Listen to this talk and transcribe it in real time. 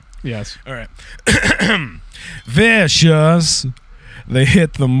Yes. All right. Vicious. They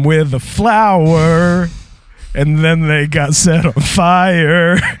hit them with a flower, and then they got set on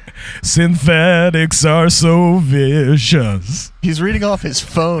fire. Synthetics are so vicious. He's reading off his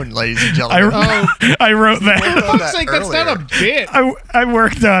phone, ladies and gentlemen. I wrote that. For fuck's sake, that's not a bit. I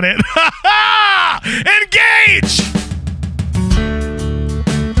worked on it. Engage!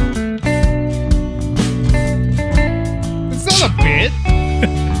 It's not a bit.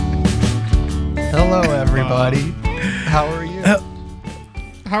 Hello, everybody. How are you?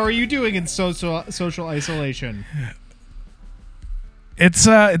 How are you doing in social isolation? It's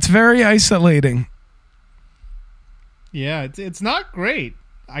very isolating. Yeah, it's not great.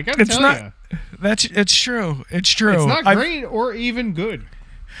 I gotta tell you. It's true. It's true. It's not great or even good.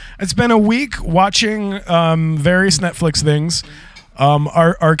 It's been a week watching various Netflix things.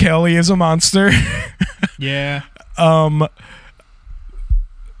 R. Kelly is a monster. Yeah.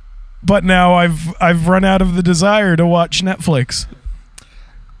 But now I've run out of the desire to watch Netflix.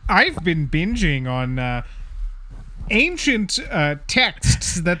 I've been binging on ancient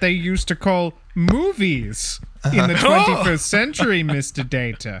texts that they used to call movies in the 21st century, Mr.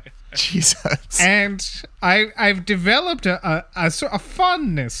 Data. Jesus. And I've developed a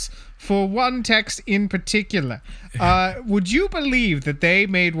fondness for one text in particular. Would you believe that they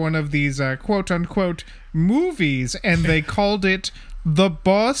made one of these quote-unquote movies and they called it The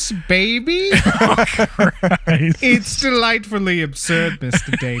Boss Baby? It's delightfully absurd,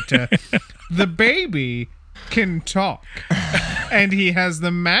 Mr. Data. The baby can talk, and he has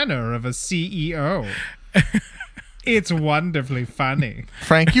the manner of a CEO. It's wonderfully funny.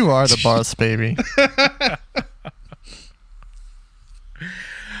 Frank, you are the boss, baby.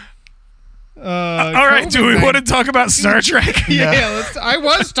 All right, do we want to talk about Star Trek? Yeah, I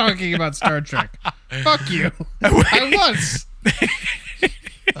was talking about Star Trek. Fuck you. I was.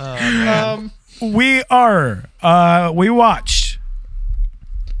 We watched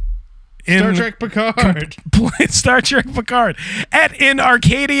Star Trek Picard. Star Trek Picard in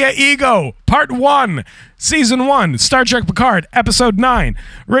Arcadia Ego, Part 1, Season 1, Star Trek Picard, Episode 9,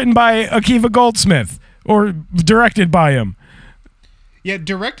 written by Akiva Goldsmith, or directed by him. Yeah,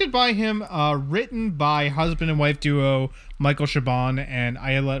 directed by him, written by husband and wife duo Michael Chabon and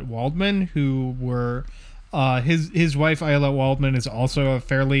Ayelet Waldman, who were his wife Ayelet Waldman is also a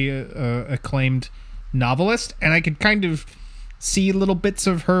fairly acclaimed novelist, and I could kind of see little bits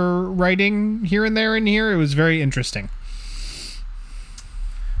of her writing here and there in here. It was very interesting.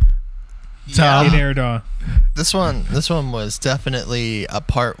 Yeah. It aired. This one was definitely a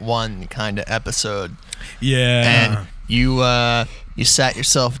part 1 kind of episode. Yeah. And you sat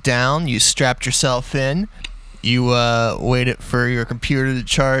yourself down, you strapped yourself in, you waited for your computer to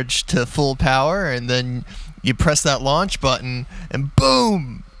charge to full power, and then you press that launch button, and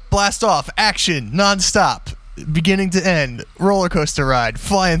boom! Blast off, action, nonstop, beginning to end, roller coaster ride,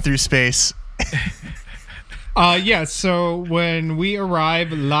 flying through space. Yeah, so when we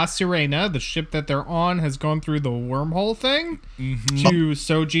arrive, La Sirena, the ship that they're on, has gone through the wormhole thing to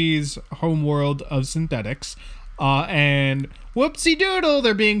Soji's homeworld of synthetics. And whoopsie doodle,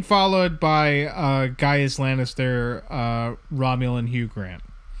 they're being followed by Gaius Lannister, Romulan Hugh Grant.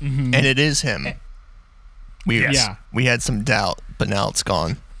 And it is him. We had some doubt, but now it's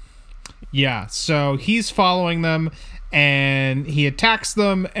gone. Yeah, so he's following them, and he attacks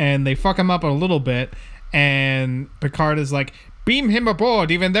them, and they fuck him up a little bit, and Picard is like, beam him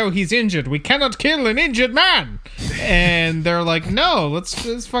aboard even though he's injured. We cannot kill an injured man. And they're like, no,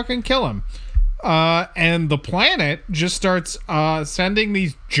 let's fucking kill him. And the planet just starts sending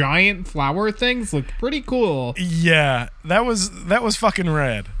these giant flower things. Look pretty cool. Yeah, that was fucking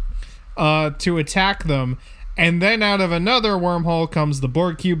rad. To attack them. And then out of another wormhole comes the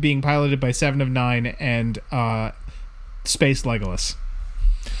Borg cube being piloted by Seven of Nine and Space Legolas.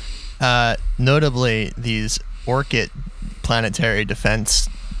 Notably, these Orchid planetary defense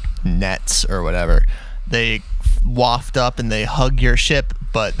nets or whatever, they waft up and they hug your ship,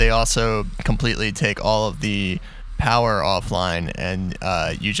 but they also completely take all of the power offline, and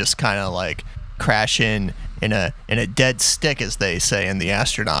you just kind of like crash in a dead stick, as they say in the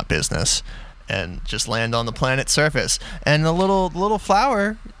astronaut business, and just land on the planet's surface. And the little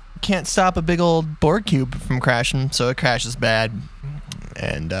flower can't stop a big old Borg cube from crashing, so it crashes bad.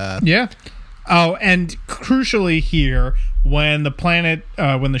 And yeah. Oh, and crucially here, when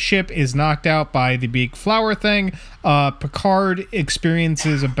the ship is knocked out by the big flower thing, Picard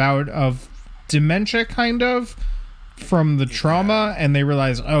experiences a bout of dementia, kind of, from the trauma, and they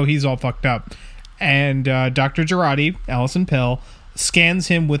realize, oh, he's all fucked up. And Dr. Girardi, Allison Pill, scans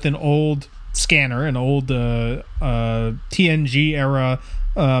him with an old scanner, an old TNG era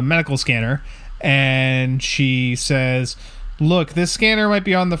medical scanner, and she says, "Look, this scanner might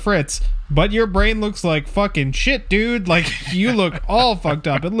be on the fritz, but your brain looks like fucking shit, dude. Like, you look all fucked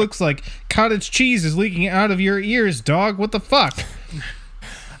up. It looks like cottage cheese is leaking out of your ears, dog. What the fuck?"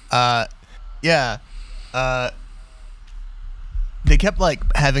 Yeah. They kept like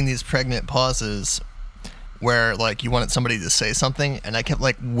having these pregnant pauses where like you wanted somebody to say something, and I kept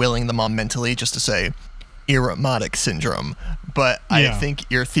like willing them on mentally just to say Irritmatic syndrome. But I think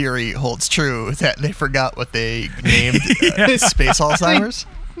your theory holds true that they forgot what they named space Alzheimer's.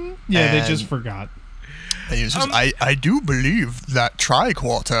 Yeah, they just forgot. And he was just, I do believe that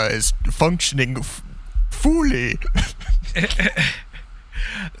triquarter is functioning fully.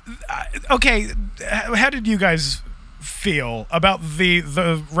 Okay, how did you guys feel about the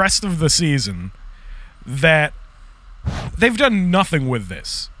rest of the season that they've done nothing with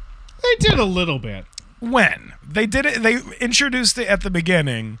this? They did a little bit. When they did it, they introduced it at the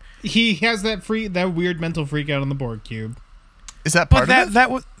beginning. He has that weird mental freak out on the Borg cube. Is that part of it?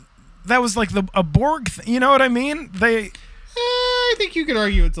 That was like a Borg you know what I mean? I think you could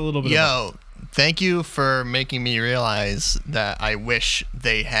argue it's a little bit Yo, thank you for making me realize that I wish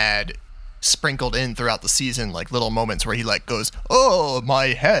they had sprinkled in throughout the season like little moments where he like goes, "Oh, my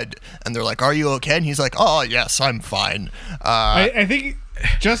head," and they're like, "Are you okay?" And he's like, "Oh yes, I'm fine." I think,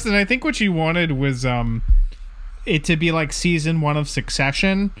 Justin, I think what you wanted was it to be like season 1 of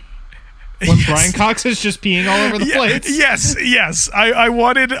Succession, when Brian Cox is just peeing all over the place. Yes. I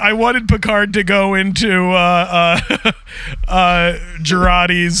wanted Picard to go into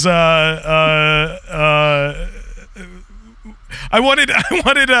Girardi's I wanted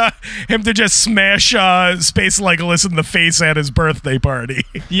him to just smash Space Legolas in the face at his birthday party.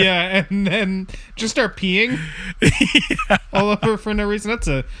 Yeah, and then just start peeing all over for no reason. That's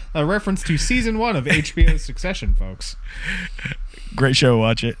a reference to season 1 of HBO's Succession, folks. Great show,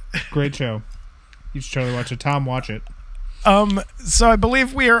 watch it. Great show. You should totally watch it. Tom, watch it. So I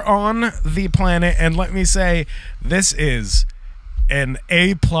believe we are on the planet, and let me say, this is an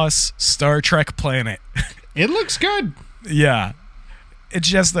A+ Star Trek planet. It looks good. Yeah. It's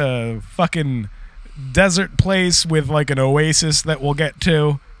just a fucking desert place with like an oasis that we'll get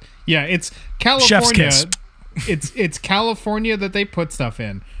to. Yeah, it's California. Chef's kiss. It's California that they put stuff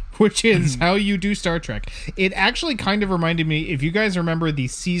in, which is how you do Star Trek. It actually kind of reminded me, if you guys remember the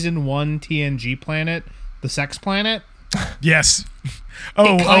season 1 TNG planet, the sex planet. Yes.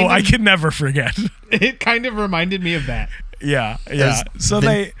 I can never forget. It kind of reminded me of that. Yeah. So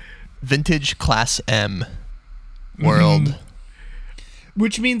vintage Class M world.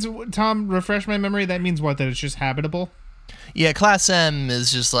 Which means, Tom, refresh my memory, that means what? That it's just habitable? Yeah, Class M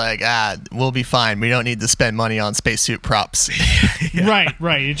is just like, we'll be fine. We don't need to spend money on spacesuit props.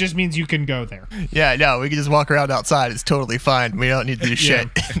 Right. It just means you can go there. Yeah, no, we can just walk around outside. It's totally fine. We don't need to do shit.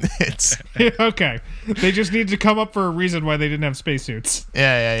 It's okay. They just need to come up for a reason why they didn't have spacesuits.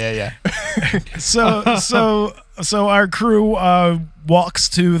 Yeah. So our crew walks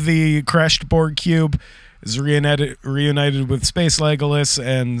to the crashed Borg cube, is reunited with Space Legolas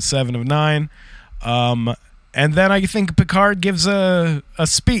and Seven of Nine. And then I think Picard gives a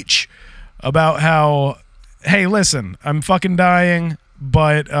speech about how, hey, listen, I'm fucking dying,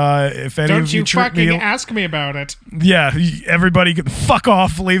 but if any Don't of you treat fucking me, ask me about it. Yeah, everybody can fuck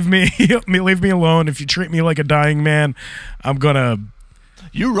off, leave me alone. If you treat me like a dying man, I'm gonna.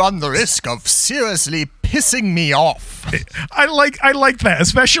 You run the risk of seriously pissing me off. I like that,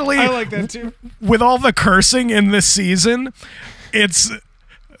 especially I like that too. With all the cursing in this season.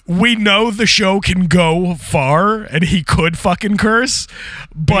 We know the show can go far, and he could fucking curse,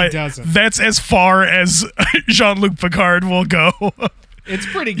 but that's as far as Jean-Luc Picard will go. It's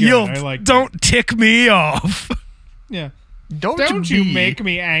pretty good. Don't tick me off. Yeah. Don't you make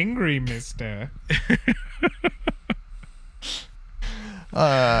me angry, mister.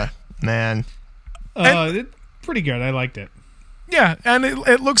 Man. It's pretty good. I liked it. Yeah, and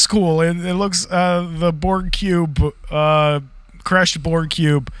it looks cool. It looks the Borg cube, crashed Borg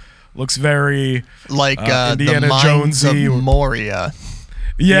cube, looks very like Indiana the Mines Jonesy of Moria.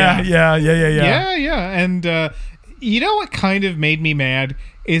 Yeah. And you know what kind of made me mad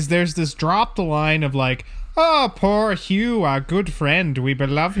is there's this dropped line of like, "Oh, poor Hugh, our good friend. We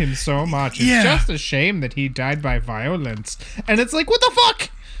love him so much. It's just a shame that he died by violence." And it's like, what the fuck?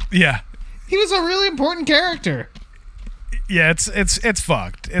 Yeah. He was a really important character. Yeah, it's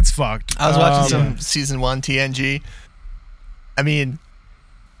fucked. It's fucked. I was watching some season 1 TNG. I mean,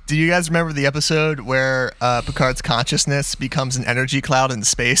 do you guys remember the episode where Picard's consciousness becomes an energy cloud in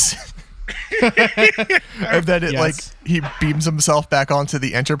space? And then it Yes. he beams himself back onto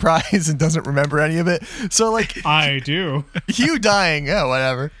the Enterprise and doesn't remember any of it. So I do. Hugh dying, yeah,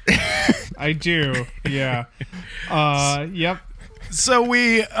 whatever. I do. Yeah. Yep. So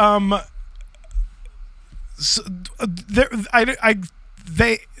we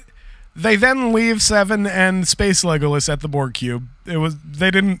they then leave Seven and Space Legolas at the Borg cube.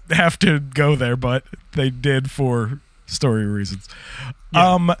 They didn't have to go there, but they did for story reasons.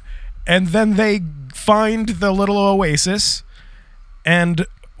 Yeah. And then they find the little oasis, and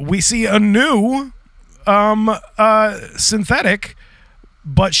we see a new synthetic,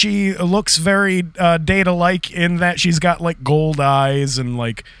 but she looks very Data-like in that she's got like gold eyes and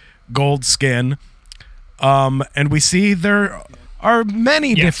like gold skin. And we see there are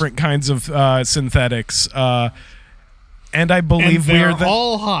many different kinds of synthetics, and I believe they're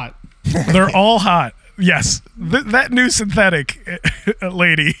all hot. they're all hot. Yes, that new synthetic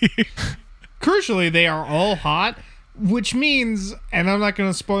lady. Crucially, they are all hot, which means, and I'm not going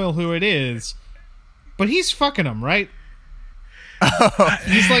to spoil who it is, but he's fucking them, right?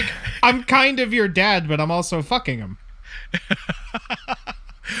 He's like, I'm kind of your dad, but I'm also fucking him.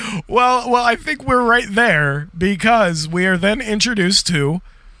 Well, I think we're right there because we are then introduced to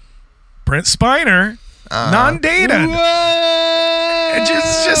Brent Spiner, non-Data. Whoa!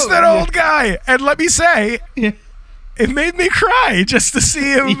 Just that old guy. And let me say, it made me cry just to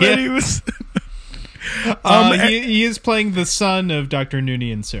see him. Yeah. And he was. He is playing the son of Dr.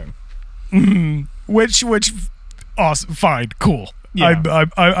 Noonien Soong. Which, awesome, fine, cool. Yeah.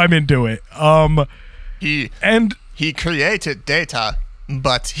 I'm into it. He created Data,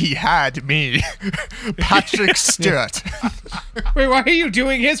 but he had me, Patrick Stewart, Wait, why are you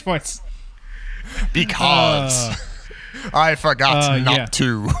doing his voice? because I forgot not yeah.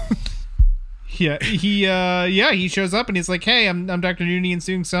 to. He shows up and he's like, hey, I'm Dr. Noonien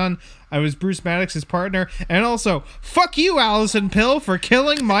Soong's son. I was Bruce Maddox's partner. And also, fuck you, Allison Pill, for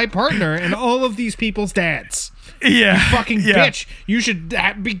killing my partner and all of these people's dads. Yeah. You fucking bitch. You should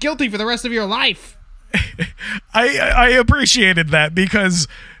be guilty for the rest of your life. I appreciated that because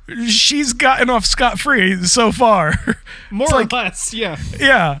she's gotten off scot-free so far. More or less, yeah.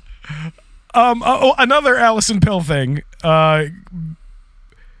 Yeah. Another Allison Pill thing. The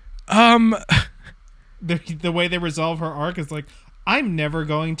way they resolve her arc is like, I'm never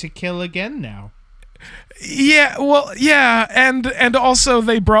going to kill again now. Yeah, well, yeah, and also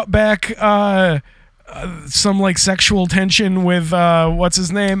they brought back some like sexual tension with what's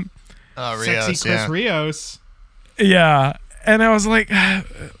his name? Rios, Sexy Chris Rios. Yeah, and I was like,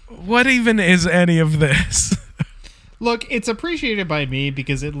 what even is any of this? Look, it's appreciated by me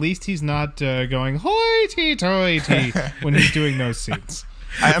because at least he's not going hoity-toity when he's doing those scenes.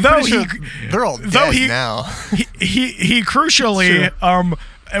 I'm pretty sure they're all dead now. He crucially,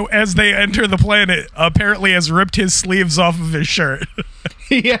 as they enter the planet, apparently has ripped his sleeves off of his shirt.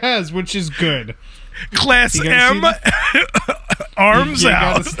 He has, which is good. Class M, arms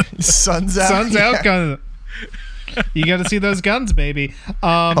out. Sun's out. Sun's out, guns. You got to see those guns, baby.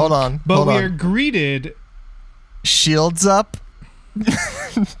 Hold on. But we are greeted. Shields up.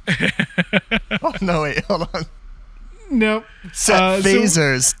 Oh, no, wait. Hold on. Nope. Set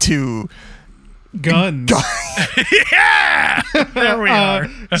phasers to guns. Yeah! There we are.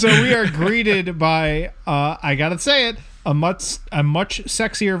 So we are greeted by, I gotta say it, a much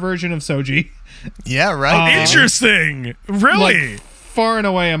sexier version of Soji. Yeah, right. Interesting. Really? Like, far and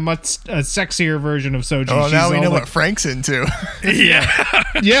away a sexier version of Soji. Oh, She's now we know like, what Frank's into. Yeah.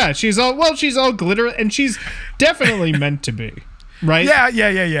 Yeah, she's all glitter, and she's definitely meant to be, right?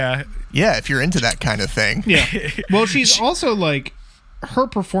 Yeah. Yeah, if you're into that kind of thing. Yeah. Well, she's also like, her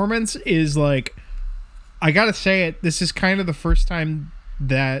performance is like, I gotta say it, this is kind of the first time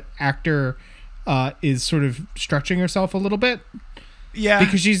that actor is sort of stretching herself a little bit. Yeah.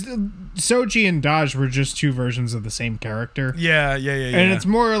 Because Soji and Daj were just two versions of the same character. Yeah. And it's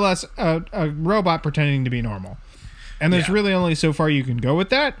more or less a robot pretending to be normal. And there's really only so far you can go with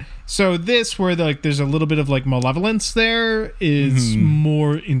that. So this, where there's a little bit of like malevolence there, is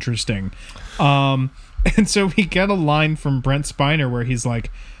more interesting. And so we get a line from Brent Spiner where he's like,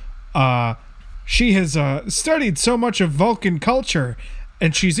 she has studied so much of Vulcan culture,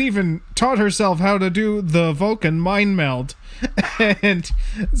 and she's even taught herself how to do the Vulcan mind meld. And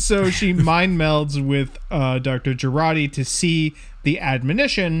so she mind melds with Dr. Girardi to see the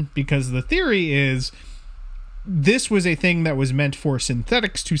admonition, because the theory is this was a thing that was meant for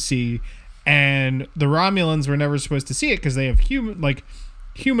synthetics to see, and the Romulans were never supposed to see it because they have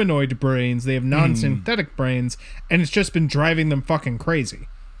humanoid brains, they have non-synthetic brains, and it's just been driving them fucking crazy.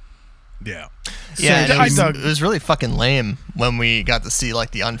 Yeah. Yeah, So and it was really fucking lame when we got to see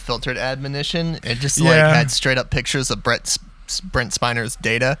like the unfiltered admonition. It just like Yeah. had straight up pictures of Brent Spiner's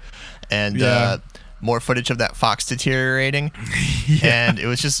data and Yeah. more footage of that fox deteriorating. And it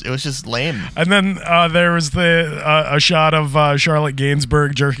was just lame. And then there was a shot of Charlotte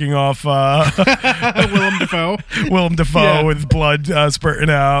Gainsbourg jerking off Willem Dafoe. Willem Dafoe Yeah. with blood spurting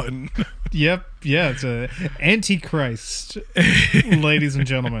out. And Yep. Yeah, it's a antichrist, ladies and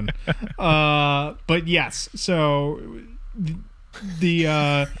gentlemen. But yes, so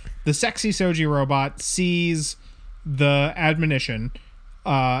the sexy Soji robot sees the admonition,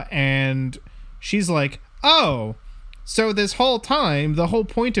 and she's like, "Oh, so this whole time, the whole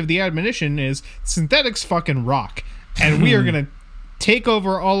point of the admonition is synthetics fucking rock, and we are gonna take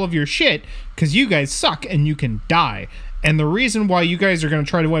over all of your shit because you guys suck and you can die." And the reason why you guys are going to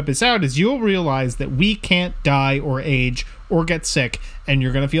try to wipe us out is you'll realize that we can't die or age or get sick, and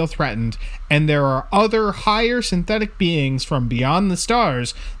you're going to feel threatened. And there are other higher synthetic beings from beyond the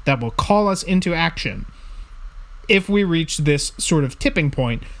stars that will call us into action if we reach this sort of tipping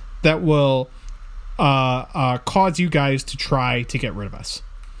point that will cause you guys to try to get rid of us.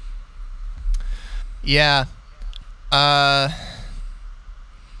 Yeah.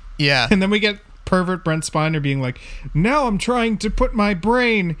 Yeah. And then we get pervert Brent Spiner being like, "Now I'm trying to put my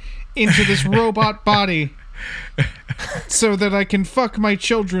brain into this robot body so that I can fuck my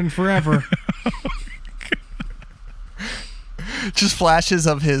children forever." Just flashes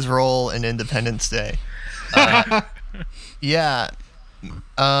of his role in Independence Day. Yeah.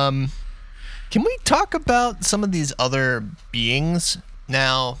 Can we talk about some of these other beings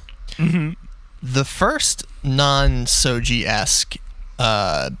now? The first non-Soji-esque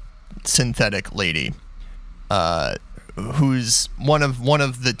synthetic lady, who's one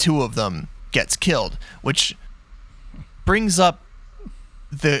of the two of them gets killed, which brings up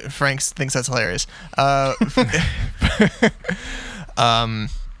Frank thinks that's hilarious. They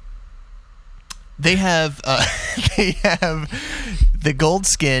have the gold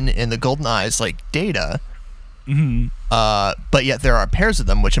skin and the golden eyes like Data. But yet there are pairs of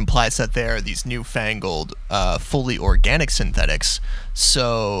them, which implies that they're these newfangled, fully organic synthetics.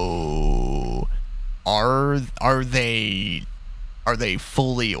 So, are they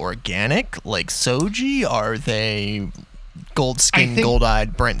fully organic like Soji? Are they gold skin, gold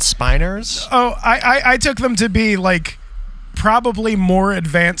eyed Brent Spiners? Oh, I took them to be like probably more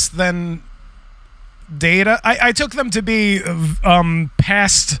advanced than Data. I took them to be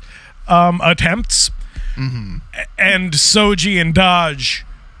past attempts. And Soji and Dodge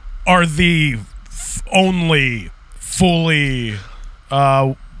are the only fully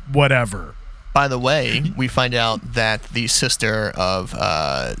whatever. By the way, we find out that the sister of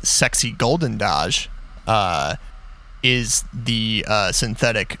sexy Golden Dodge is the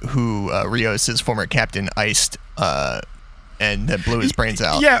synthetic who Rios' former captain iced and that blew his brains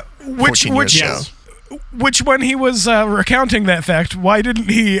out. Yeah, which when he was recounting that fact, why didn't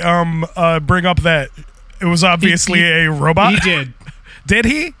he bring up that it was obviously a robot? He did. Did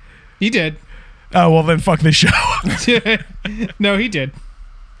he? He did. Oh, well then fuck this show. No, he did.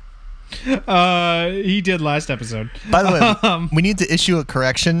 He did last episode. By the way, we need to issue a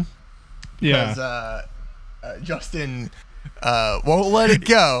correction. Yeah. Because Justin won't let it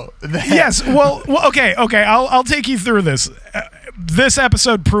go. Yes. Well, okay. I'll take you through this. This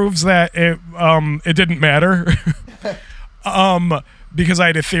episode proves that it didn't matter. Because I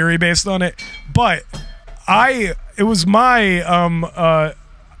had a theory based on it. But it was my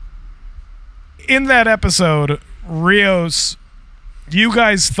in that episode, Rios, you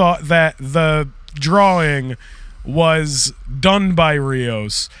guys thought that the drawing was done by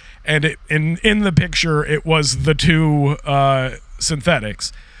Rios, and in the picture it was the two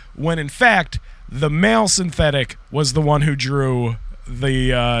synthetics, when in fact the male synthetic was the one who drew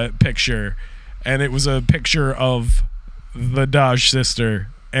the picture, and it was a picture of the Dodge sister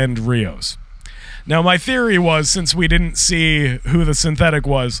and Rios. Now, my theory was, since we didn't see who the synthetic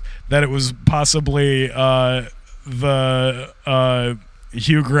was, that it was possibly the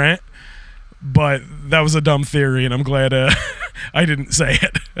Hugh Grant, but that was a dumb theory, and I'm glad I didn't say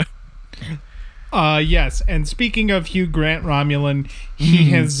it. Yes, and speaking of Hugh Grant Romulan,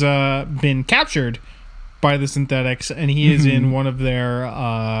 he has been captured by the synthetics, and he is in one of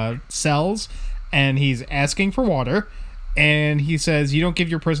their cells, and he's asking for water. And he says, "You don't give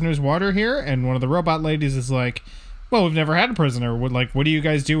your prisoners water here?" And one of the robot ladies is like, "Well, we've never had a prisoner. What do you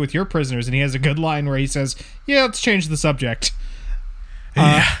guys do with your prisoners?" And he has a good line where he says, "Yeah, let's change the subject."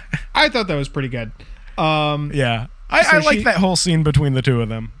 I thought that was pretty good. Yeah. I like that whole scene between the two of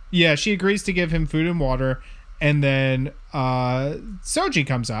them. Yeah, she agrees to give him food and water. And then Soji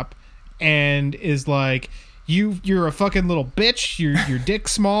comes up and is like, you're a fucking little bitch. Your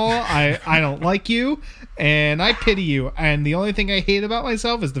dick's small. I don't like you, and I pity you. And the only thing I hate about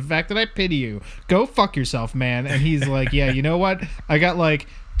myself is the fact that I pity you. Go fuck yourself, man. And he's like, yeah, you know what? I got like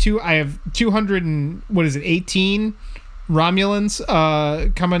I have 200 and what is it, 18 Romulans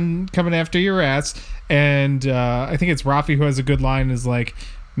coming after your ass. And I think it's Rafi who has a good line, is like,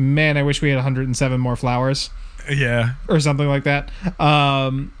 man, I wish we had 107 more flowers. Yeah. Or something like that.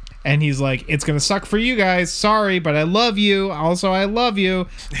 And he's like, it's going to suck for you guys. Sorry, but I love you. Also, I love you.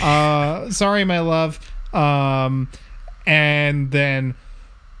 Sorry, my love. And then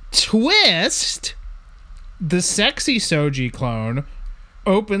twist, the sexy Soji clone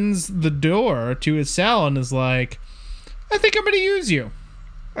opens the door to his cell and is like, I think I'm going to use you.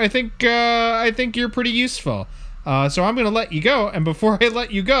 I think you're pretty useful. So I'm going to let you go. And before I let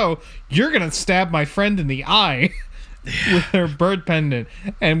you go, you're going to stab my friend in the eye with her bird pendant.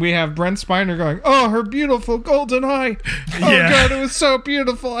 And we have Brent Spiner going, oh, her beautiful golden eye. Oh, God, it was so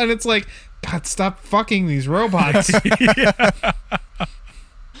beautiful. And it's like, God, stop fucking these robots.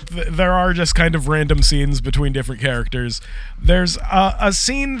 There are just kind of random scenes between different characters. There's a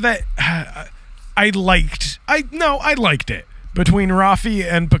scene that I liked. I liked it between Rafi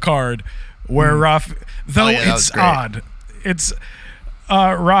and Picard, where Rafi, though it's odd. It's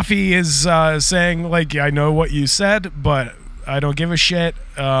Rafi is saying like, I know what you said, but I don't give a shit.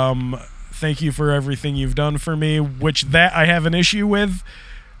 Thank you for everything you've done for me, which that I have an issue with.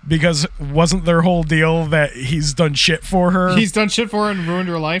 Because wasn't their whole deal that he's done shit for her? He's done shit for her and ruined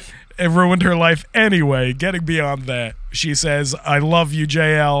her life? It ruined her life anyway. Getting beyond that, she says, I love you,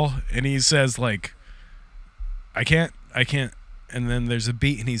 JL. And he says, like, I can't. And then there's a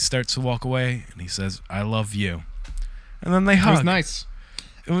beat and he starts to walk away and he says, I love you. And then they hug. It was nice.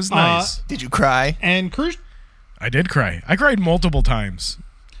 It was nice. Did you cry? And Cruz... I did cry. I cried multiple times.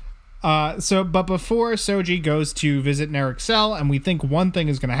 But before Soji goes to visit Narek's cell, and we think one thing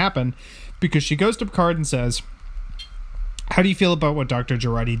is going to happen, because she goes to Picard and says, how do you feel about what Dr.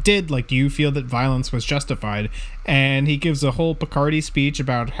 Girardi did? Like, do you feel that violence was justified? And he gives a whole Picardy speech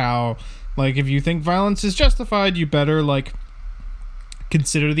about how, like, if you think violence is justified, you better, like,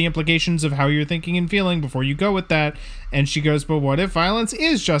 consider the implications of how you're thinking and feeling before you go with that. And she goes, but what if violence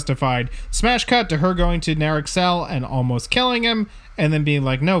is justified? Smash cut to her going to Narek's cell and almost killing him, and then being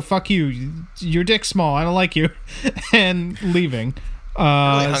like, no, fuck you, your dick's small, I don't like you, and leaving. Really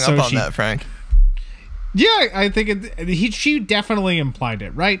hung up on that, Frank. Yeah, I think she definitely implied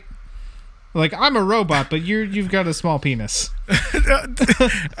it, right? Like, I'm a robot, but you've got a small penis.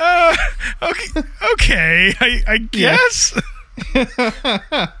 Okay, I guess.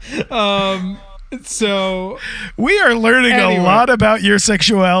 So we are learning a lot about your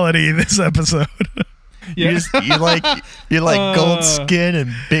sexuality this episode. Yeah. You like gold skin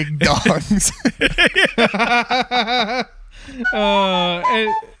and big dogs.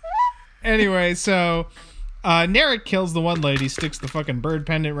 Anyway, so Narek kills the one lady, sticks the fucking bird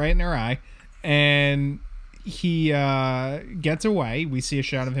pendant right in her eye, and he gets away. We see a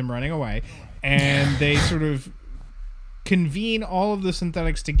shot of him running away, and they sort of convene all of the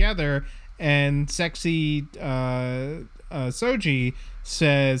synthetics together, and sexy Soji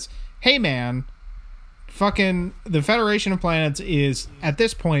says, hey man, fucking the Federation of Planets is at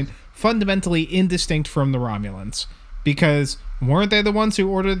this point fundamentally indistinct from the Romulans, because weren't they the ones who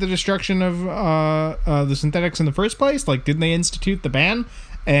ordered the destruction of the synthetics in the first place? Like, didn't they institute the ban?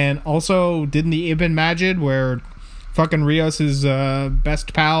 And also, didn't the Ibn Majid, where fucking Rios's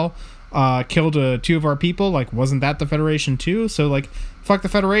best pal killed 2 of our people, like, wasn't that the Federation too? So, like, fuck the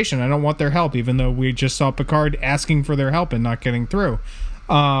Federation. I don't want their help, even though we just saw Picard asking for their help and not getting through.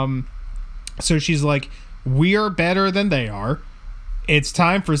 So she's like, we are better than they are. It's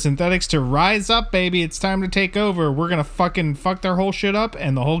time for synthetics to rise up, baby. It's time to take over. We're gonna fucking fuck their whole shit up,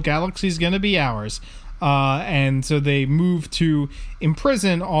 and the whole galaxy's gonna be ours. And so they move to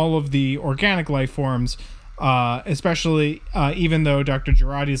imprison all of the organic life forms, especially even though Dr.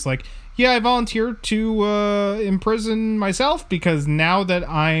 Girardi's like, yeah, I volunteered to imprison myself because now that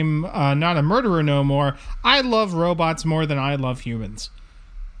I'm not a murderer no more, I love robots more than I love humans,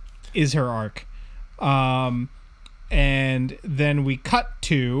 is her arc. And then we cut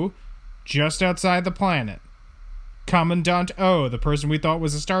to just outside the planet. Commandant O, the person we thought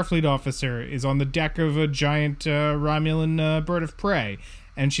was a Starfleet officer, is on the deck of a giant Romulan bird of prey.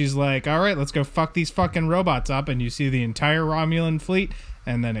 And she's like, all right, let's go fuck these fucking robots up. And you see the entire Romulan fleet,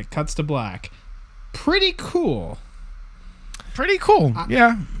 and then it cuts to black. Pretty cool.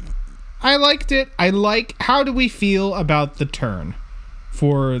 Yeah. I liked it. How do we feel about the turn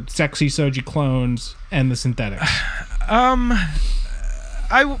for sexy Soji clones and the synthetics?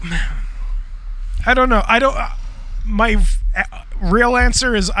 I don't know. My real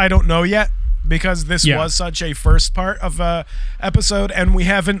answer is I don't know yet, because this was such a first part of a episode, and we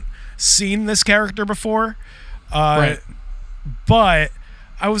haven't seen this character before. Right. But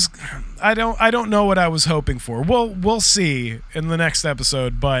I don't know what I was hoping for. We'll see in the next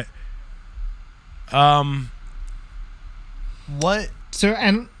episode, but what? So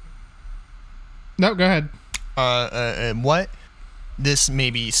and no, go ahead. What this may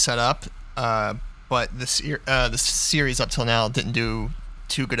be set up, but the series up till now didn't do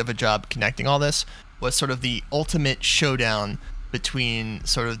too good of a job connecting all this, was sort of the ultimate showdown between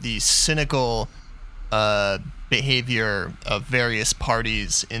sort of the cynical behavior of various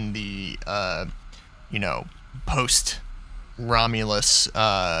parties in the post Romulus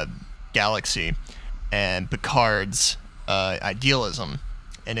galaxy, and Picard's idealism.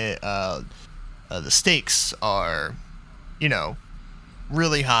 And the stakes are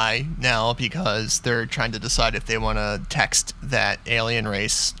really high now, because they're trying to decide if they want to text that alien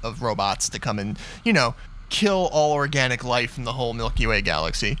race of robots to come and kill all organic life in the whole Milky Way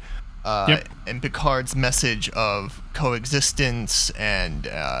galaxy. And Picard's message of coexistence and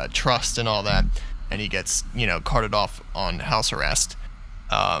trust and all that, and he gets carted off on house arrest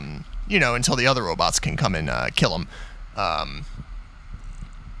until the other robots can come and kill him.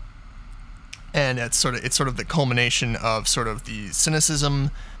 And it's sort of the culmination of sort of the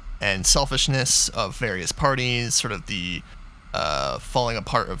cynicism and selfishness of various parties, sort of the falling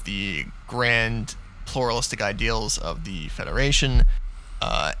apart of the grand pluralistic ideals of the Federation,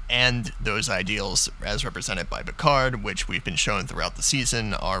 and those ideals as represented by Picard, which we've been shown throughout the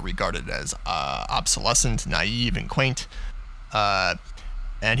season are regarded as obsolescent, naive, and quaint.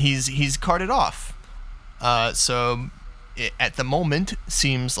 And he's carted off. So it, at the moment,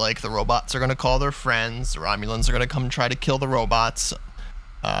 seems like the robots are going to call their friends, the Romulans are going to come try to kill the robots,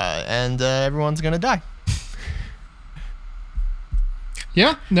 and everyone's going to die.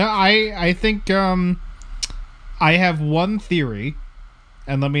 Yeah, no, I think I have one theory,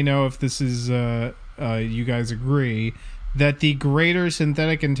 and let me know if this is you guys agree, that the greater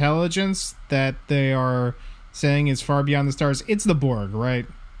synthetic intelligence that they are saying is far beyond the stars, it's the Borg, right?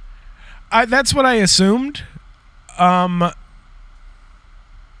 That's what I assumed. But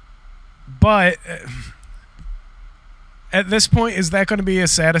at this point, is that going to be a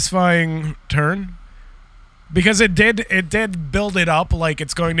satisfying turn? Because it did build it up like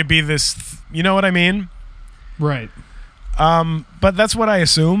it's going to be this, you know what I mean? Right. But that's what I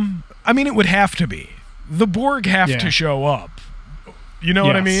assume. I mean, it would have to be. The Borg have to show up. You know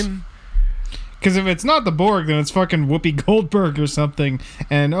what I mean? Because if it's not the Borg, then it's fucking Whoopi Goldberg or something.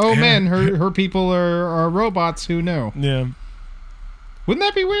 And oh man, her people are robots. Who know? Yeah. Wouldn't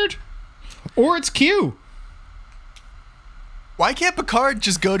that be weird? Or it's Q. Why can't Picard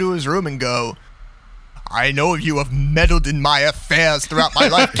just go to his room and go, I know you have meddled in my affairs throughout my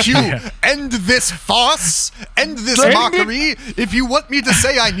life. Q, end this farce. End this mockery. If you want me to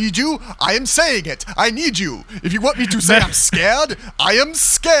say I need you, I am saying it. I need you. If you want me to say I'm scared, I am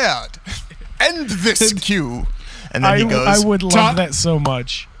scared. End this, Q. And then he goes, I would love that so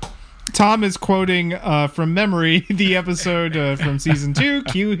much. Tom is quoting from memory the episode from season 2,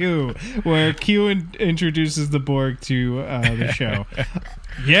 Q Who, where Q introduces the Borg to the show.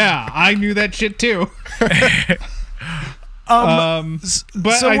 Yeah, I knew that shit too. But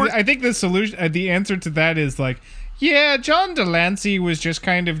so I think the solution, the answer to that is like, yeah, John Delancey was just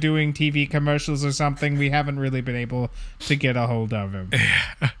kind of doing TV commercials or something. We haven't really been able to get a hold of him.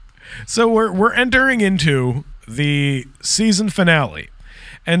 So we're entering into the season finale.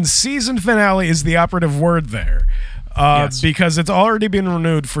 And season finale is the operative word there, because it's already been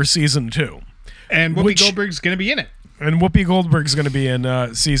renewed for season 2. And Whoopi Goldberg's going to be in it. And Whoopi Goldberg's going to be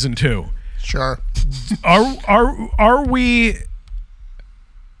in season 2. Sure. Are we?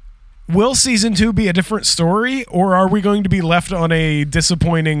 Will season 2 be a different story, or are we going to be left on a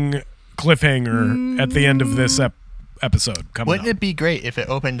disappointing cliffhanger at the end of this episode? Wouldn't it be great if it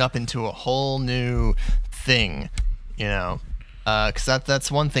opened up into a whole new thing? Because that's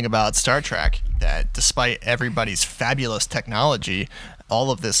one thing about Star Trek, that despite everybody's fabulous technology,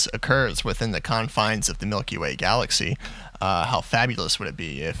 all of this occurs within the confines of the Milky Way galaxy. How fabulous would it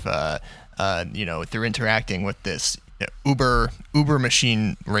be if, if they're interacting with this uber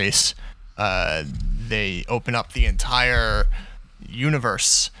machine race, they open up the entire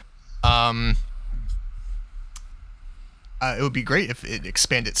universe. It would be great if it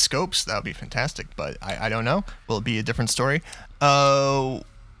expanded scopes. That would be fantastic, but I don't know. Will it be a different story? One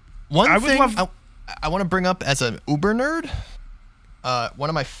thing I want to bring up as an uber nerd, one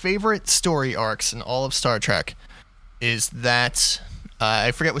of my favorite story arcs in all of Star Trek is that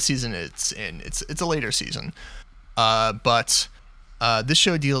I forget what season it's in. It's a later season. But this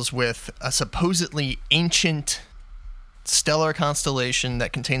show deals with a supposedly ancient stellar constellation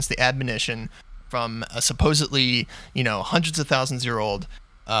that contains the admonition from a supposedly, hundreds of thousands year old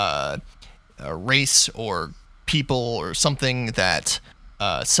race or people or something that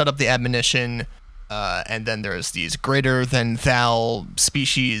set up the admonition. And then there's these greater than thou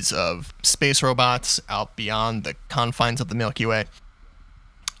species of space robots out beyond the confines of the Milky Way.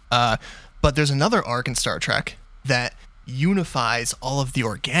 But there's another arc in Star Trek that unifies all of the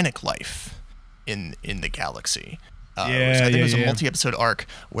organic life in the galaxy. I think it was a multi-episode arc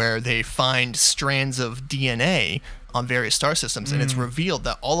where they find strands of DNA on various star systems, and it's revealed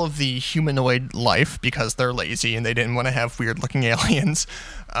that all of the humanoid life, because they're lazy and they didn't want to have weird-looking aliens,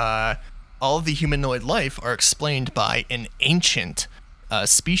 all of the humanoid life are explained by an ancient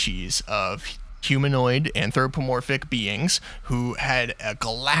species of humanoid anthropomorphic beings who had a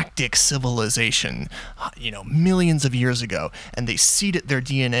galactic civilization, millions of years ago, and they seeded their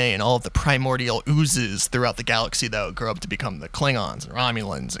DNA in all of the primordial oozes throughout the galaxy that would grow up to become the Klingons and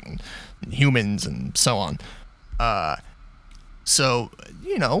Romulans and humans and so on. So,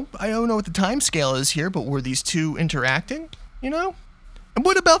 I don't know what the time scale is here, but were these two interacting, And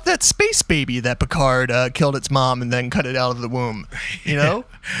what about that space baby that Picard killed its mom and then cut it out of the womb? They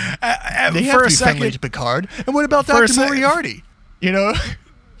have to be friendly to Picard. And what about Dr. Moriarty?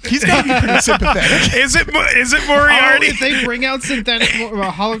 He's got to be pretty sympathetic. Is it Moriarty? If they bring out synthetic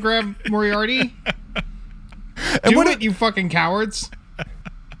hologram Moriarty, And do it, you fucking cowards.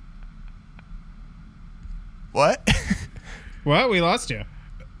 What? What? We lost you.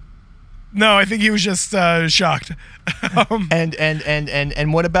 No, I think he was just shocked.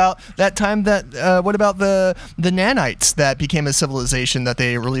 And what about that time what about the nanites that became a civilization that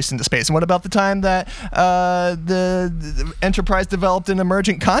they released into space? And what about the time that the Enterprise developed an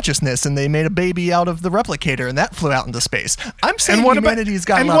emergent consciousness and they made a baby out of the replicator and that flew out into space? I'm saying humanity's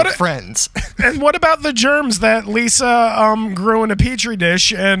got a lot of friends. And what about the germs that Lisa grew in a petri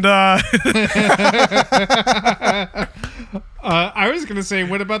dish and I was going to say,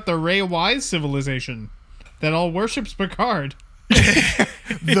 what about the Ray Wise civilization that all worships Picard?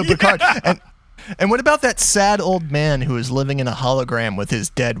 The Picard. And what about that sad old man who is living in a hologram with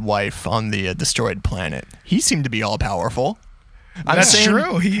his dead wife on the destroyed planet? He seemed to be all powerful. That's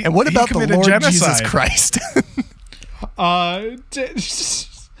true. And what about the Lord genocide. Jesus Christ?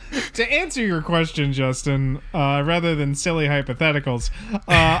 To answer your question, Justin, rather than silly hypotheticals,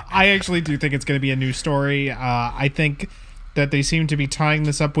 I actually do think it's going to be a new story. I think that they seem to be tying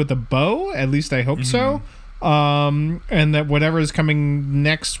this up with a bow. At least I hope so. And that whatever is coming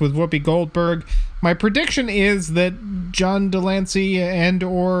next with Whoopi Goldberg, my prediction is that John Delancey and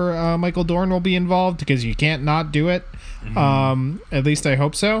or Michael Dorn will be involved, because you can't not do it. At least I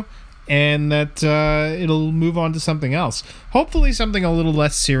hope so. And that it'll move on to something else. Hopefully something a little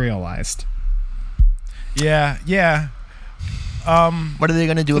less serialized. Yeah. What are they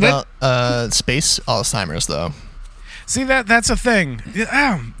going to do about space Alzheimer's, though? See, that's a thing.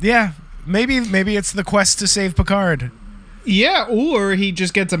 Yeah. Maybe it's the quest to save Picard. Yeah, or he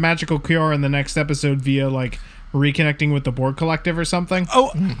just gets a magical cure in the next episode via, reconnecting with the Borg Collective or something.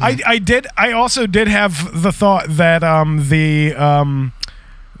 Oh, I also did have the thought that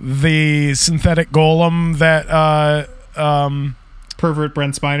the synthetic golem that pervert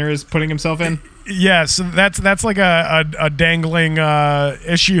Brent Spiner is putting himself in. Yes, that's like a dangling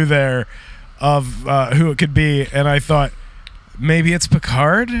issue there of who it could be, and I thought maybe it's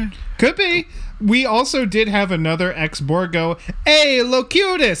Picard. Could be. We also did have another ex-Borg go, "Hey,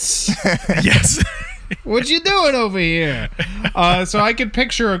 Locutus!" Yes. What you doing over here? So I could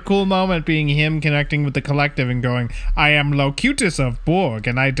picture a cool moment being him connecting with the collective and going, "I am Locutus of Borg,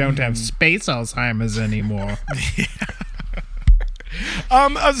 and I don't have space Alzheimer's anymore."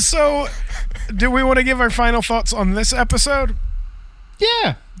 So, do we want to give our final thoughts on this episode?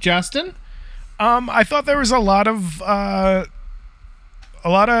 Yeah, Justin. I thought there was a lot of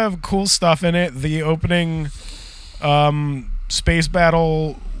cool stuff in it. The opening space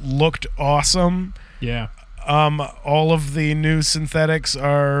battle looked awesome. Yeah. All of the new synthetics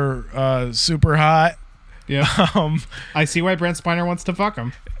are super hot. Yeah. I see why Brent Spiner wants to fuck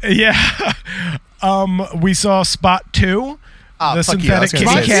him. Yeah. We saw Spot 2, the synthetic kitty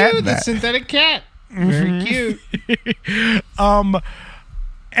cat. The synthetic cat. Very cute.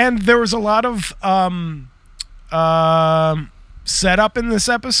 And there was a lot of setup in this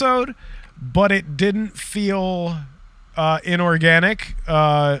episode, but it didn't feel inorganic,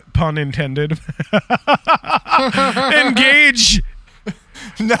 pun intended. Engage.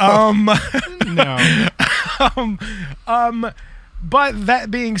 No. No. But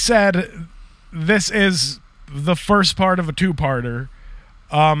that being said, this is the first part of a two-parter.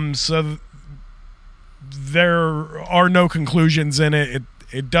 So there are no conclusions in it.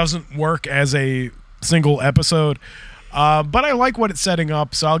 It doesn't work as a single episode. But I like what it's setting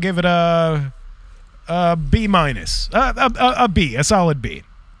up, so I'll give it a B minus. A B, a solid B.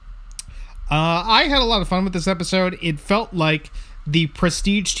 I had a lot of fun with this episode. It felt like the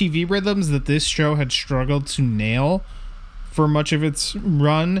prestige TV rhythms that this show had struggled to nail for much of its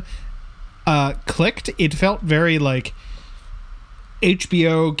run clicked. It felt very like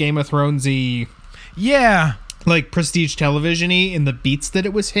HBO, Game of Thrones-y, Yeah. like prestige television-y in the beats that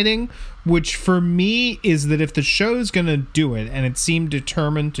it was hitting, which for me is that if the show's gonna do it, and it seemed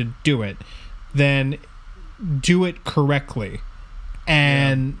determined to do it, then do it correctly.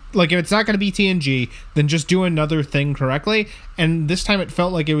 And like, if it's not going to be TNG, then just do another thing correctly. And this time it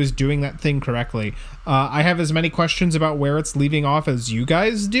felt like it was doing that thing correctly. I have as many questions about where it's leaving off as you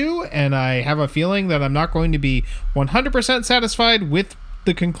guys do, and I have a feeling that I'm not going to be 100% satisfied with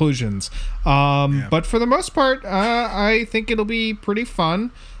the conclusions. But for the most part, I think it'll be pretty fun.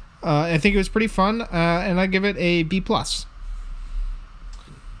 I think it was pretty fun, and I give it a B+. It's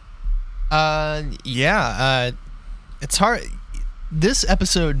hard. This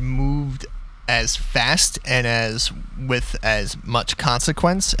episode moved as fast and with as much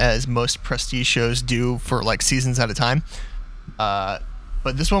consequence as most prestige shows do for like seasons at a time. But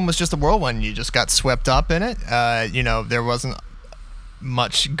this one was just a whirlwind. You just got swept up in it. There wasn't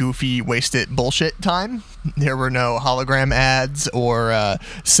much goofy, wasted bullshit time. There were no hologram ads or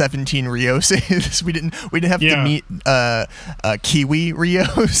 17 Rioses. We didn't have to meet Kiwi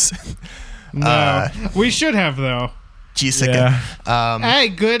Rios. No, we should have though. Jessica. Hey,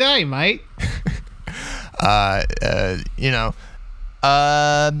 good day, mate.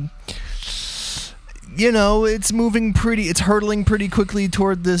 It's it's hurtling pretty quickly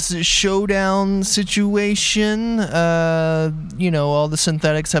toward this showdown situation. All the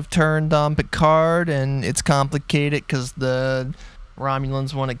synthetics have turned on Picard, and it's complicated because the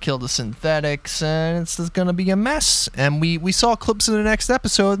Romulans want to kill the synthetics, and it's going to be a mess. And we saw clips in the next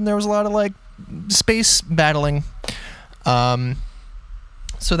episode, and there was a lot of like space battling. So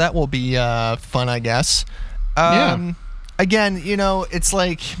that will be fun, I guess. Again, it's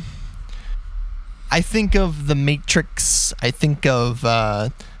like, I think of The Matrix. I think of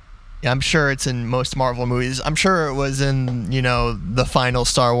I'm sure it's in most Marvel movies. I'm sure it was in the final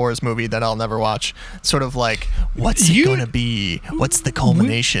Star Wars movie that I'll never watch. Sort of like, what's it gonna be? What's the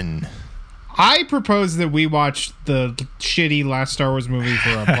culmination? I propose that we watch the shitty last Star Wars movie for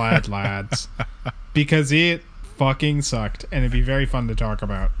our Plaid Lads, because it fucking sucked, and it'd be very fun to talk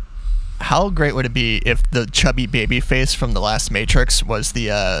about. How great would it be if the chubby baby face from the last Matrix was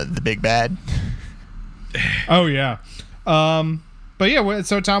the big bad? Oh yeah. But yeah,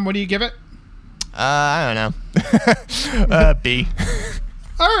 so Tom, what do you give it? I don't know. B.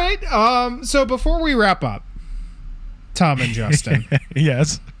 All right. So before we wrap up, Tom and Justin.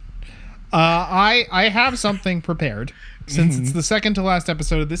 Yes. I have something prepared since it's the second to last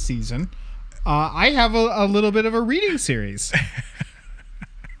episode of this season. I have a little bit of a reading series.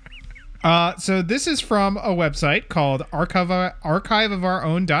 So this is from a website called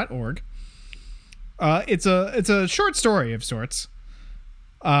archiveofourown.org. It's a short story of sorts.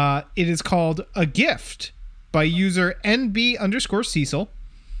 It is called A Gift by user NB_Cecil.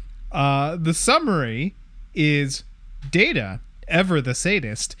 The summary is: Data, ever the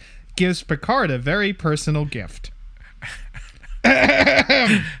sadist, gives Picard a very personal gift.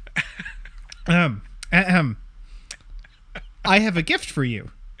 I have a gift for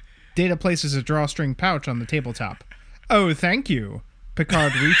you. Data places a drawstring pouch on the tabletop. Oh, thank you.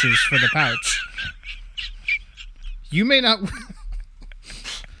 Picard reaches for the pouch. You may not...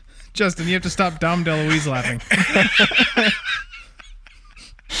 Justin, you have to stop Dom DeLuise laughing.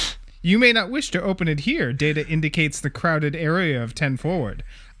 You may not wish to open it here. Data indicates the crowded area of 10 forward.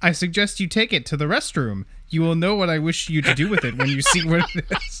 I suggest you take it to the restroom. You will know what I wish you to do with it when you see what it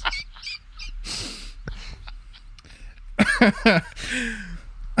is.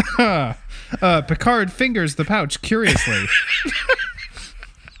 Picard fingers the pouch curiously.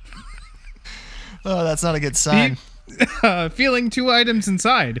 Oh, that's not a good sign. Feeling two items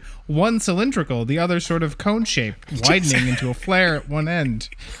inside, one cylindrical, the other sort of cone-shaped, widening into a flare at one end.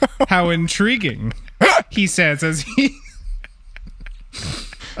 How intriguing, he says as he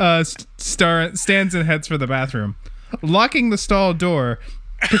stands and heads for the bathroom. Locking the stall door,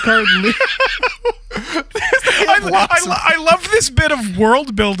 Picard I love this bit of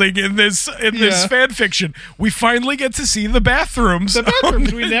world building in this fan fiction. We finally get to see the bathrooms.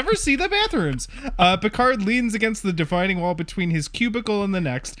 We never see the bathrooms. Picard leans against the dividing wall between his cubicle and the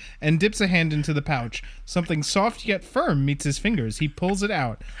next and dips a hand into the pouch. Something soft yet firm meets his fingers. He pulls it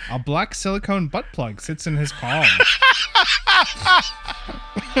out. A black silicone butt plug sits in his palm.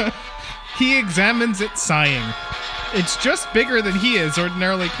 He examines it, sighing. It's just bigger than he is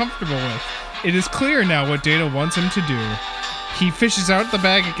ordinarily comfortable with. It is clear now what Data wants him to do. He fishes out the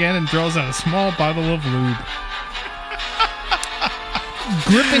bag again and draws out a small bottle of lube.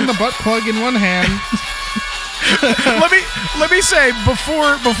 Gripping the butt plug in one hand. let me say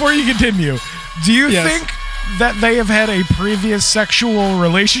before you continue, do you think that they have had a previous sexual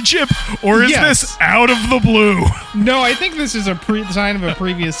relationship, or is this out of the blue? No, I think this is a sign of a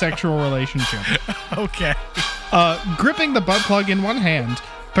previous sexual relationship. Okay. Gripping the butt plug in one hand,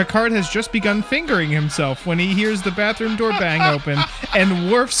 Picard has just begun fingering himself when he hears the bathroom door bang open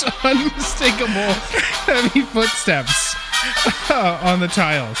and Worf's unmistakable heavy footsteps on the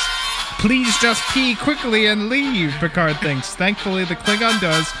tiles. Please just pee quickly and leave, Picard thinks. Thankfully, the Klingon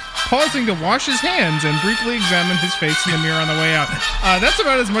does, pausing to wash his hands and briefly examine his face in the mirror on the way out. That's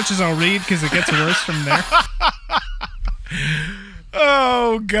about as much as I'll read because it gets worse from there.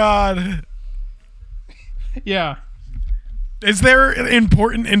 Oh, God. Yeah. Is there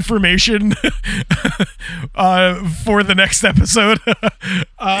important information for the next episode?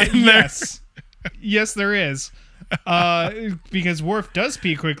 Yes. Yes, there is. Because Worf does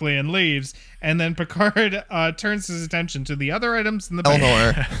pee quickly and leaves, and then Picard turns his attention to the other items in the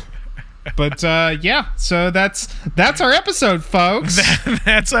bag. But so that's our episode, folks.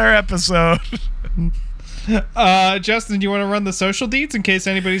 That's our episode. Justin, do you want to run the social deets in case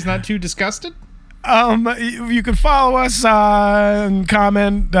anybody's not too disgusted? You can follow us,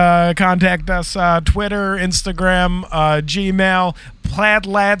 comment, contact us, Twitter, Instagram, Gmail, Plaid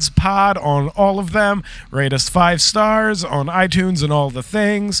Lads Pod on all of them. Rate us 5 stars on iTunes and all the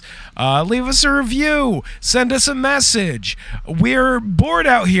things. Leave us a review. Send us a message. We're bored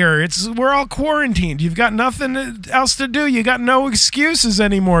out here. We're all quarantined. You've got nothing else to do. You got no excuses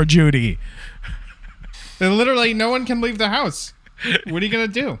anymore, Judy. Literally, no one can leave the house. What are you gonna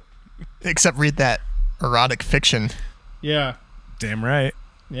do? Except read that erotic fiction. Yeah. Damn right.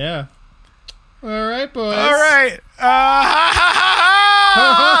 Yeah. All right, boys. All right. All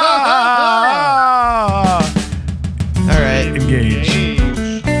right. Engage.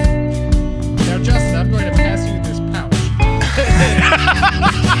 Now, Justin, I'm going to pass you this pouch.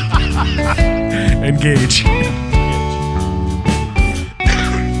 Engage.